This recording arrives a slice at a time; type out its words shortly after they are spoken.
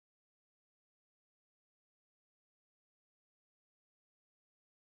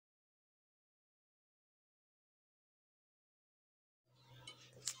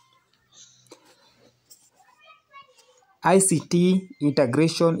ICT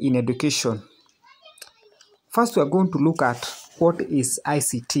integration in education. First, we are going to look at what is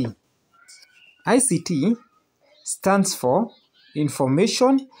ICT. ICT stands for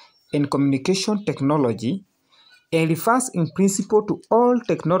Information and Communication Technology and refers in principle to all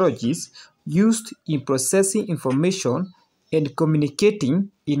technologies used in processing information and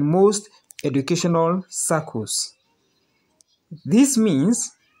communicating in most educational circles. This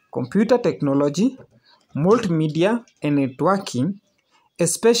means computer technology, multimedia, and networking,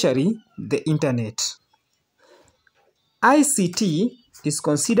 especially the internet. ICT is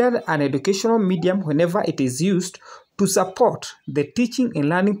considered an educational medium whenever it is used to support the teaching and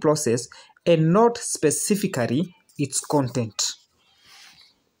learning process and not specifically its content.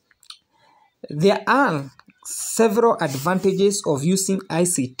 There are several advantages of using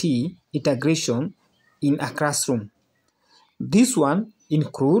ICT integration in a classroom. These one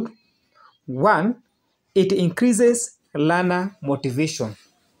include: 1. It increases learner motivation.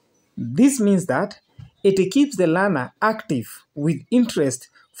 This means that it keeps the learner active with interest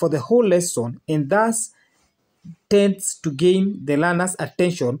for the whole lesson and thus tends to gain the learner's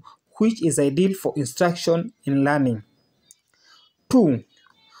attention, which is ideal for instruction and learning. 2.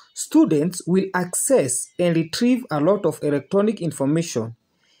 Students will access and retrieve a lot of electronic information,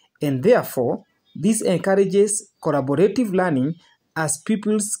 and therefore this encourages collaborative learning as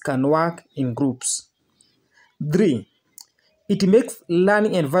pupils can work in groups. 3. It makes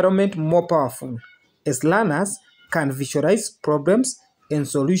learning environment more powerful as learners can visualize problems and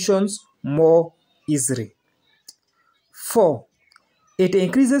solutions more easily. 4. It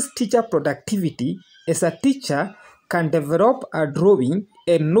increases teacher productivity as a teacher can develop a drawing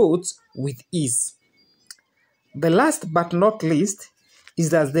and notes with ease. The last but not least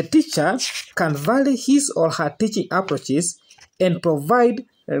is that the teacher can vary his or her teaching approaches and provide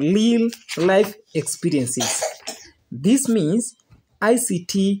real-life experiences. This means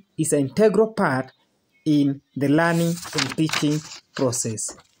ICT is an integral part in the learning and teaching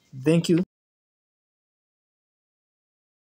process. Thank you.